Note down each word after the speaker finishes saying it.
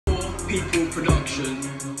People production.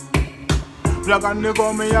 Vlog on the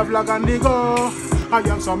go, me a vlog on the go. I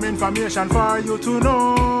have some information for you to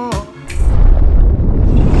know.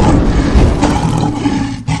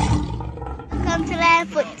 Come to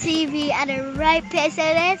Landfoot TV at the right place, so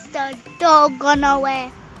let's don't go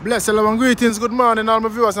nowhere. Bless you, love and greetings. Good morning, all my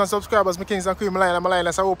viewers and subscribers. My kings and queens, my line and my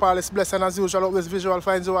lioness. I hope all is blessed and as usual, always visual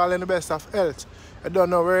finds you all in the best of health. I don't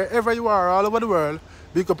know, wherever you are, all over the world,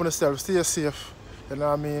 be up on yourself, stay safe, you know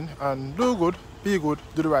what I mean, and do good, be good,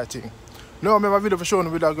 do the right thing. Now I have a video for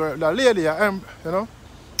showing with that girl, that lady, you know.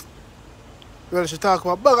 Well, she talk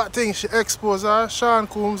about bag of things, she exposed her, Sean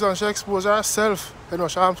Combs, and she exposed herself. You know,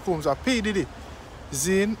 Sean Combs are P. Diddy,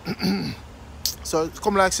 Zine. So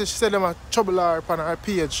come like she said them a trouble her on her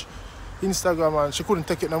page, Instagram, and she couldn't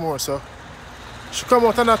take it no more. So she come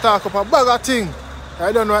out and talk about a bag of things.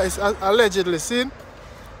 I don't know, it's allegedly seen,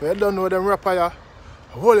 but I don't know them rapper a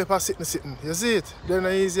whole heap of sitting. You see it? They're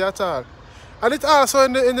not easy at all. And it's also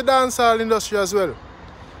in the dancehall industry as well.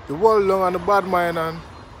 The world long and the bad mind and,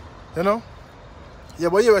 you know? Yeah,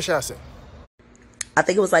 but you what she say? I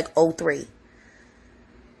think it was like 03.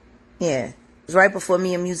 Yeah. It was right before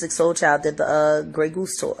me and Music Soul Child did the Grey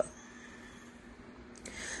Goose tour.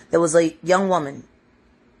 There was a young woman,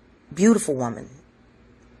 beautiful woman.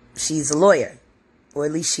 She's a lawyer, or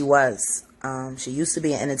at least she was. She used to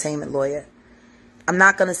be an entertainment lawyer. I'm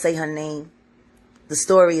not going to say her name. The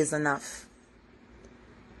story is enough.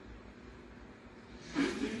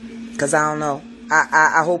 Because I don't know.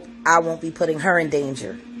 I hope I won't be putting her in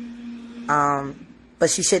danger. But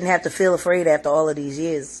she shouldn't have to feel afraid after all of these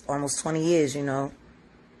years, almost 20 years, you know.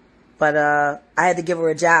 But I had to give her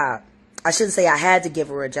a job. I shouldn't say I had to give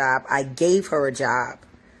her a job. I gave her a job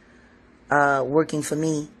working for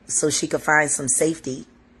me so she could find some safety.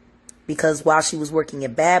 Because while she was working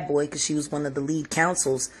at Bad Boy, because she was one of the lead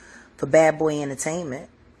counsels for Bad Boy Entertainment,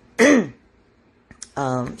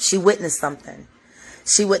 she witnessed something.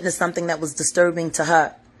 She witnessed something that was disturbing to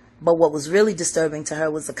her. But what was really disturbing to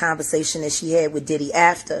her was the conversation that she had with Diddy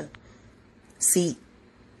after. See,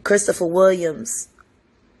 Christopher Williams,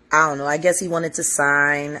 I don't know, I guess he wanted to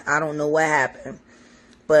sign. I don't know what happened.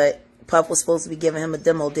 But Puff was supposed to be giving him a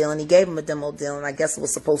demo deal, and he gave him a demo deal, and I guess it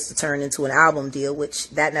was supposed to turn into an album deal, which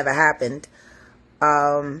that never happened.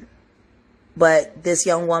 But this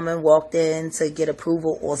young woman walked in to get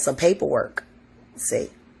approval on some paperwork. See?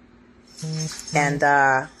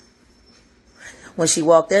 And when she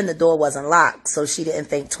walked in, the door wasn't locked, so she didn't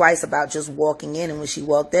think twice about just walking in. And when she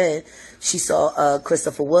walked in, she saw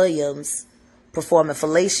Christopher Williams performing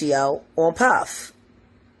fellatio on Puff.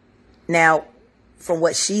 Now, from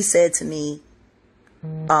what she said to me,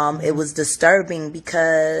 it was disturbing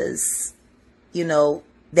because, you know,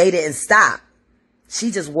 they didn't stop.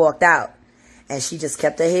 She just walked out, and she just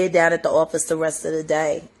kept her head down at the office the rest of the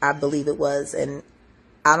day, I believe it was. And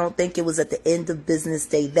I don't think it was at the end of business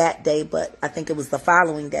day that day, but I think it was the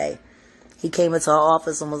following day. He came into her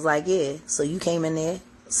office and was like, yeah, so you came in there,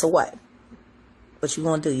 so what? What you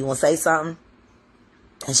gonna do? You wanna say something?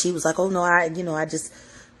 And she was like, oh no,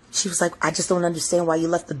 she was like, I just don't understand why you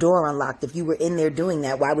left the door unlocked. If you were in there doing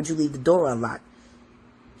that, why would you leave the door unlocked?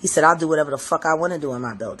 He said, I'll do whatever the fuck I want to do in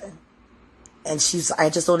my building. And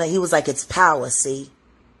I just don't know. He was like, it's power, see?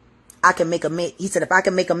 I can make a man, he said, if I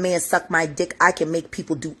can make a man suck my dick, I can make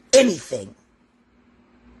people do anything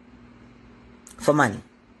for money.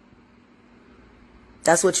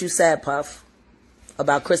 That's what you said, Puff,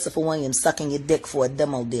 about Christopher Williams sucking your dick for a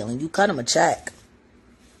demo deal. And you cut him a check.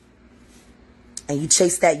 And you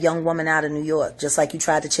chased that young woman out of New York, just like you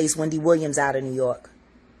tried to chase Wendy Williams out of New York.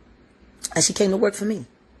 And she came to work for me.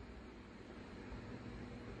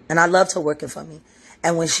 And I loved her working for me.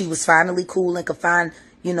 And when she was finally cool and could find,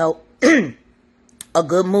 you know, a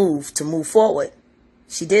good move to move forward,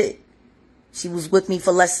 she did. She was with me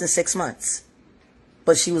for less than 6 months.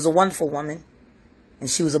 But she was a wonderful woman. And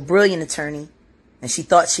she was a brilliant attorney. And she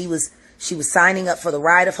thought she was signing up for the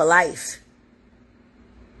ride of her life.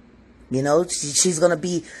 You know, she's going to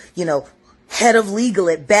be, you know, head of legal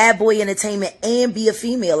at Bad Boy Entertainment and be a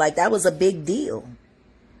female. Like, that was a big deal.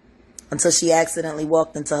 Until she accidentally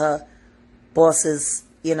walked into her boss's,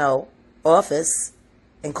 you know, office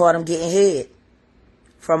and caught him getting head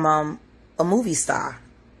from a movie star.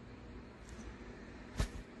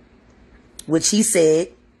 Which he said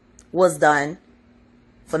was done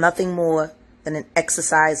for nothing more than an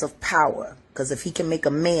exercise of power. Because if he can make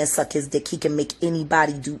a man suck his dick, he can make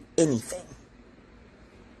anybody do anything.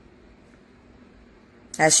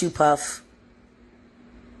 That's you, Puff.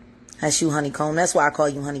 That's you, Honeycomb. That's why I call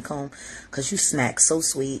you Honeycomb. Because you snack so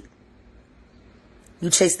sweet. You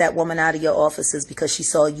chased that woman out of your offices because she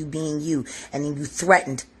saw you being you. And then you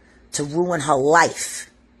threatened to ruin her life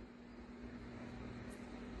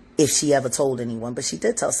if she ever told anyone. But she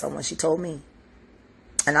did tell someone. She told me.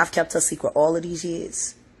 And I've kept her secret all of these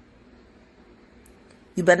years.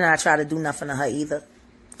 You better not try to do nothing to her either.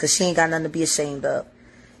 Because she ain't got nothing to be ashamed of.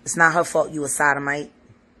 It's not her fault you a sodomite.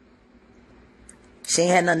 She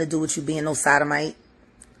ain't had nothing to do with you being no sodomite.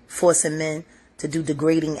 Forcing men to do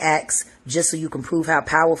degrading acts just so you can prove how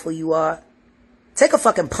powerful you are. Take a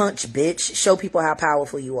fucking punch, bitch. Show people how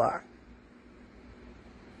powerful you are.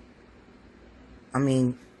 I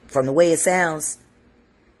mean, from the way it sounds,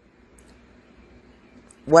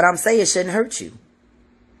 what I'm saying shouldn't hurt you.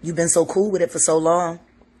 You've been so cool with it for so long.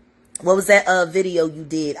 What was that video you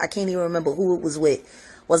did? I can't even remember who it was with.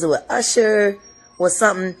 Was it with Usher or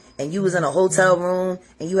something? And you was in a hotel room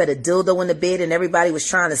and you had a dildo in the bed and everybody was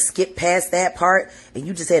trying to skip past that part and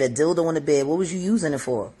you just had a dildo in the bed. What was you using it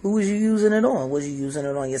for? Who was you using it on? Was you using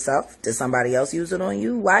it on yourself? Did somebody else use it on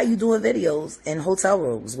you? Why are you doing videos in hotel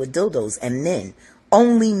rooms with dildos and men?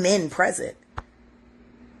 Only men present.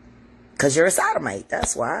 Because you're a sodomite.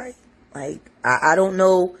 That's why. Like, I don't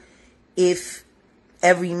know if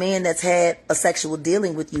every man that's had a sexual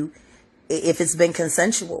dealing with you, if it's been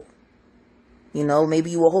consensual. You know,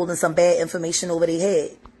 maybe you were holding some bad information over their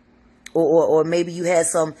head. Or maybe you had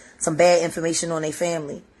some bad information on their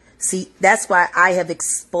family. See, that's why I have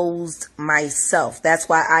exposed myself. That's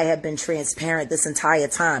why I have been transparent this entire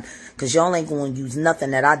time. Because y'all ain't going to use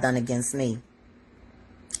nothing that I done against me.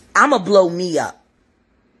 I'ma blow me up.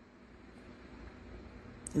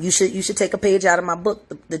 You should take a page out of my book.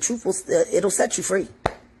 The truth will, it'll set you free.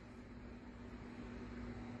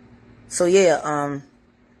 So yeah,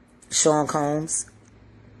 Sean Combs,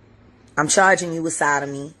 I'm charging you with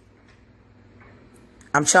sodomy.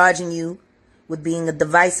 I'm charging you with being a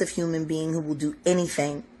divisive human being who will do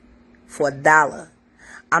anything for $1.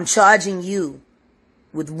 I'm charging you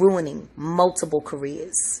with ruining multiple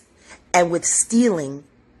careers and with stealing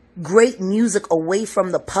great music away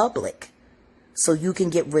from the public so you can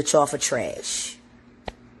get rich off of trash.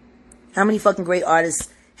 How many fucking great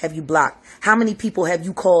artists have you blocked? How many people have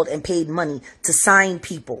you called and paid money to sign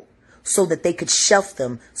people so that they could shelf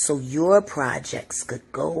them so your projects could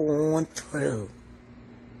go on through?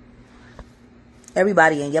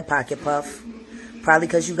 Everybody in your pocket, Puff. Probably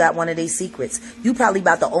because you got one of their secrets. You probably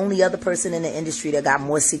about the only other person in the industry that got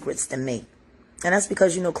more secrets than me. And that's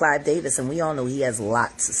because you know Clive Davis, and we all know he has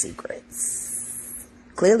lots of secrets.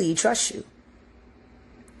 Clearly he trusts you.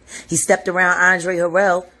 He stepped around Andre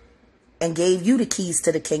Harrell and gave you the keys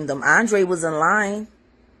to the kingdom. Andre was in line.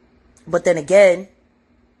 But then again,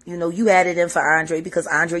 you know, you had it in for Andre because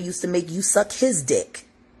Andre used to make you suck his dick.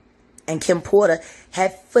 And Kim Porter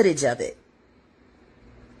had footage of it.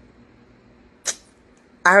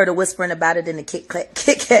 I heard her whispering about it in the Kit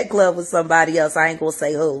Kat Club with somebody else. I ain't gonna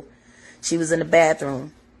say who. She was in the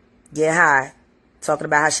bathroom, get high, talking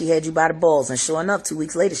about how she had you by the balls. And sure enough, 2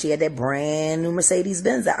 weeks later, she had that brand new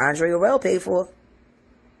Mercedes-Benz that Andre Harrell paid for.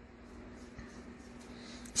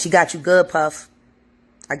 She got you good, Puff.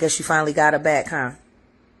 I guess you finally got her back, huh?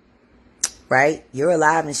 Right? You're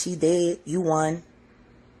alive and she dead. You won.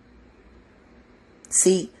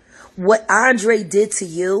 See, what Andre did to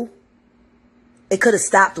you, it could have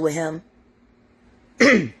stopped with him.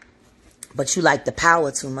 But you like the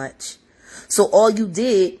power too much. So all you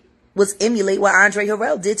did was emulate what Andre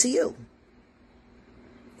Harrell did to you.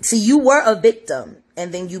 See, you were a victim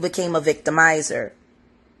and then you became a victimizer.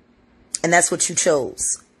 And that's what you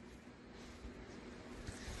chose.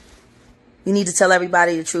 You need to tell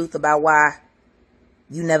everybody the truth about why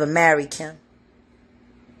you never married Kim.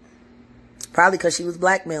 Probably because she was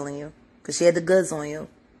blackmailing you. Because she had the goods on you.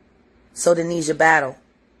 So did Nisha Battle.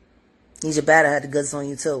 Nisha Battle had the goods on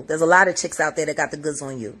you too. There's a lot of chicks out there that got the goods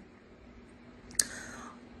on you.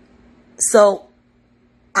 So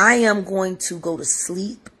I am going to go to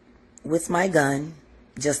sleep with my gun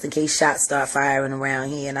just in case shots start firing around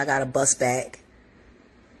here and I got to bust back.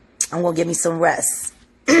 I'm going to give me some rest.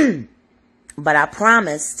 But I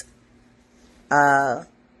promised that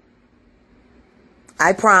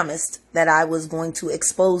I was going to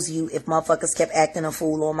expose you if motherfuckers kept acting a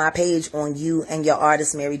fool on my page on you and your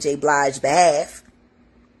artist Mary J. Blige's behalf.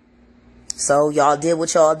 So y'all did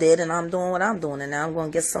what y'all did and I'm doing what I'm doing and now I'm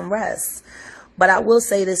going to get some rest. But I will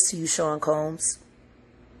say this to you, Sean Combs.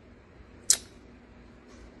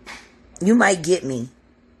 You might get me,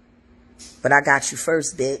 but I got you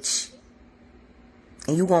first, bitch.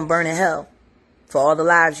 And you going to burn in hell for all the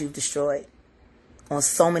lives you've destroyed on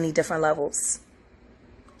so many different levels.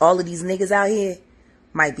 All of these niggas out here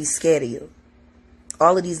might be scared of you.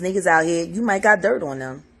 All of these niggas out here, you might got dirt on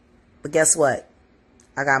them. But guess what?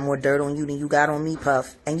 I got more dirt on you than you got on me,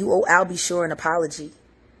 Puff. And you owe Albie Shore an apology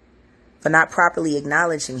for not properly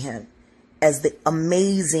acknowledging him as the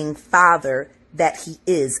amazing father that he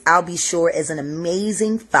is. Albie Shore is an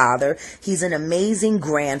amazing father. He's an amazing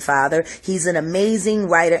grandfather. He's an amazing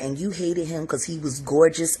writer. And you hated him because he was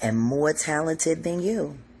gorgeous and more talented than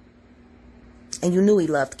you. And you knew he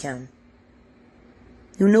loved Kim.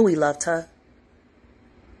 You knew he loved her.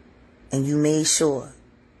 And you made sure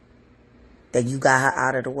that you got her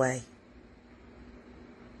out of the way.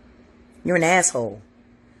 You're an asshole.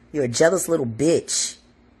 You're a jealous little bitch.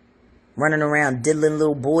 Running around diddling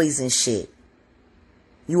little boys and shit.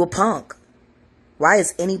 You a punk. Why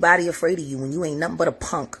is anybody afraid of you when you ain't nothing but a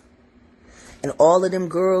punk? And all of them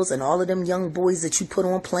girls and all of them young boys that you put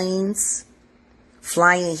on planes,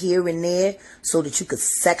 flying here and there so that you could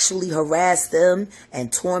sexually harass them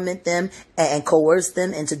and torment them and coerce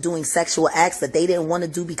them into doing sexual acts that they didn't want to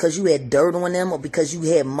do because you had dirt on them or because you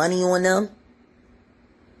had money on them.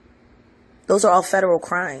 Those are all federal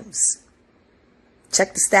crimes.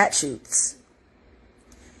 Check the statutes.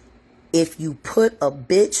 If you put a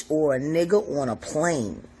bitch or a nigga on a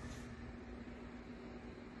plane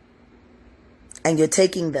and you're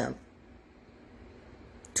taking them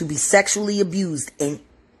to be sexually abused in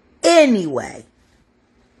any way,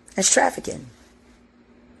 that's trafficking.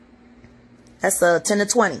 That's 10 to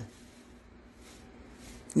 20.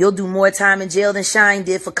 You'll do more time in jail than Shine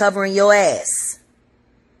did for covering your ass.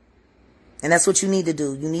 And that's what you need to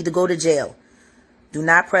do. You need to go to jail. Do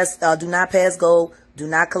not pass go. Do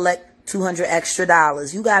not collect $200 extra.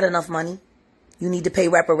 You got enough money. You need to pay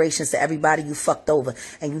reparations to everybody you fucked over.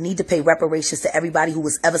 And you need to pay reparations to everybody who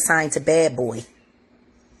was ever signed to Bad Boy.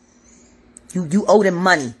 You owe them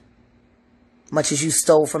money. Much as you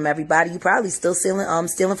stole from everybody, you probably still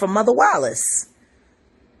stealing from Mother Wallace.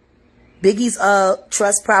 Biggie's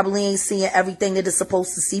trust probably ain't seeing everything that it's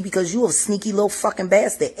supposed to see because you a sneaky little fucking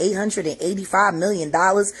bastard. $885 million.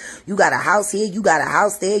 You got a house here, you got a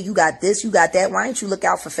house there, you got this, you got that. Why didn't you look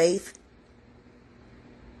out for Faith?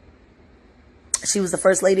 She was the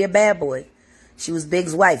first lady of Bad Boy. She was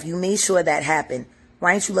Big's wife. You made sure that happened.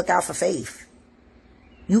 Why didn't you look out for Faith?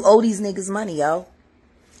 You owe these niggas money, yo.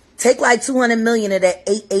 Take like 200 million of that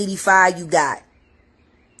 885 you got.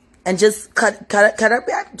 And just cut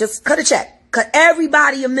a check. Cut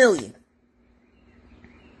everybody $1 million.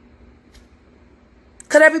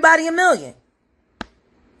 Cut everybody $1 million.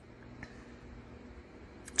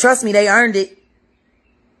 Trust me, they earned it.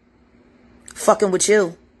 Fucking with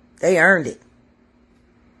you. They earned it.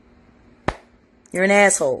 You're an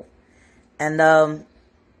asshole. And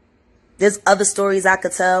there's other stories I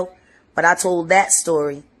could tell, but I told that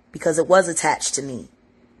story because it was attached to me.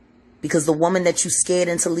 Because the woman that you scared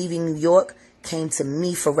into leaving New York came to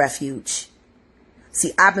me for refuge.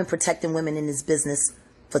 See, I've been protecting women in this business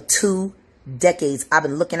for 2 decades. I've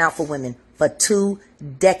been looking out for women for 2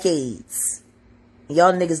 decades. And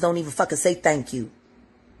y'all niggas don't even fucking say thank you.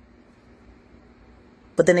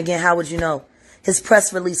 But then again, how would you know? His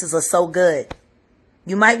press releases are so good.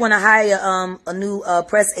 You might want to hire a new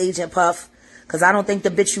press agent, Puff. Because I don't think the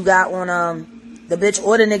bitch you got on, the bitch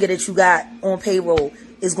or the nigga that you got on payroll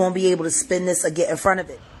is going to be able to spin this or get in front of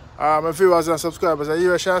it. My viewers and subscribers, I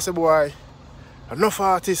hear a chance, boy. Enough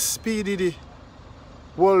artists, P. Diddy,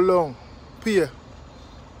 World Long, Pierre.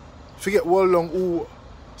 Forget World Long who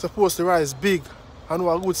supposed to rise big and who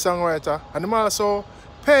a good songwriter. And them also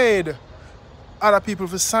paid other people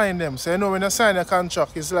to sign them. So you know when you sign a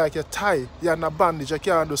contract, it's like a tie. You're in a bandage, you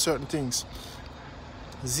can't do certain things.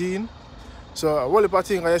 Zine. So what if I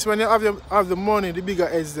think is when you have the money, the bigger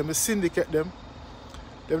heads, them, the syndicate them.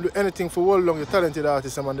 They do anything for World Long, the talented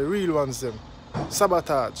artists and the real ones them.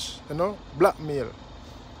 Sabotage, you know, blackmail.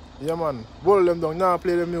 Yeah man, World them down now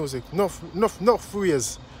play the music. Enough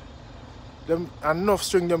ways. Them enough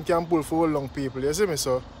string them can pull for World Long people. You see me?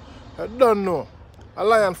 So you don't know. A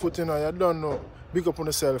lion foot, you know, you don't know. Big up on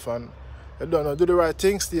yourself and you don't know. Do the right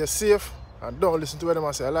thing, stay safe and don't listen to what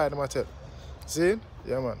them say. I lie them I tell. See?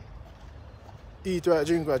 Yeah man. Eat right,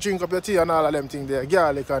 drink up your tea and all of them things there.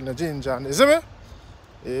 Garlic and the ginger and you see me?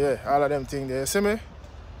 Yeah, all of them things there, you see me?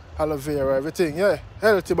 Aloe vera, everything, yeah.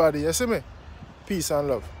 Healthy body, you see me? Peace and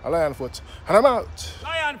love. A Lion Foot. And I'm out.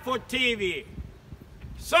 Lion Foot TV.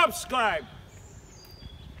 Subscribe.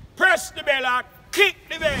 Press the bell and click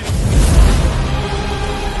the bell.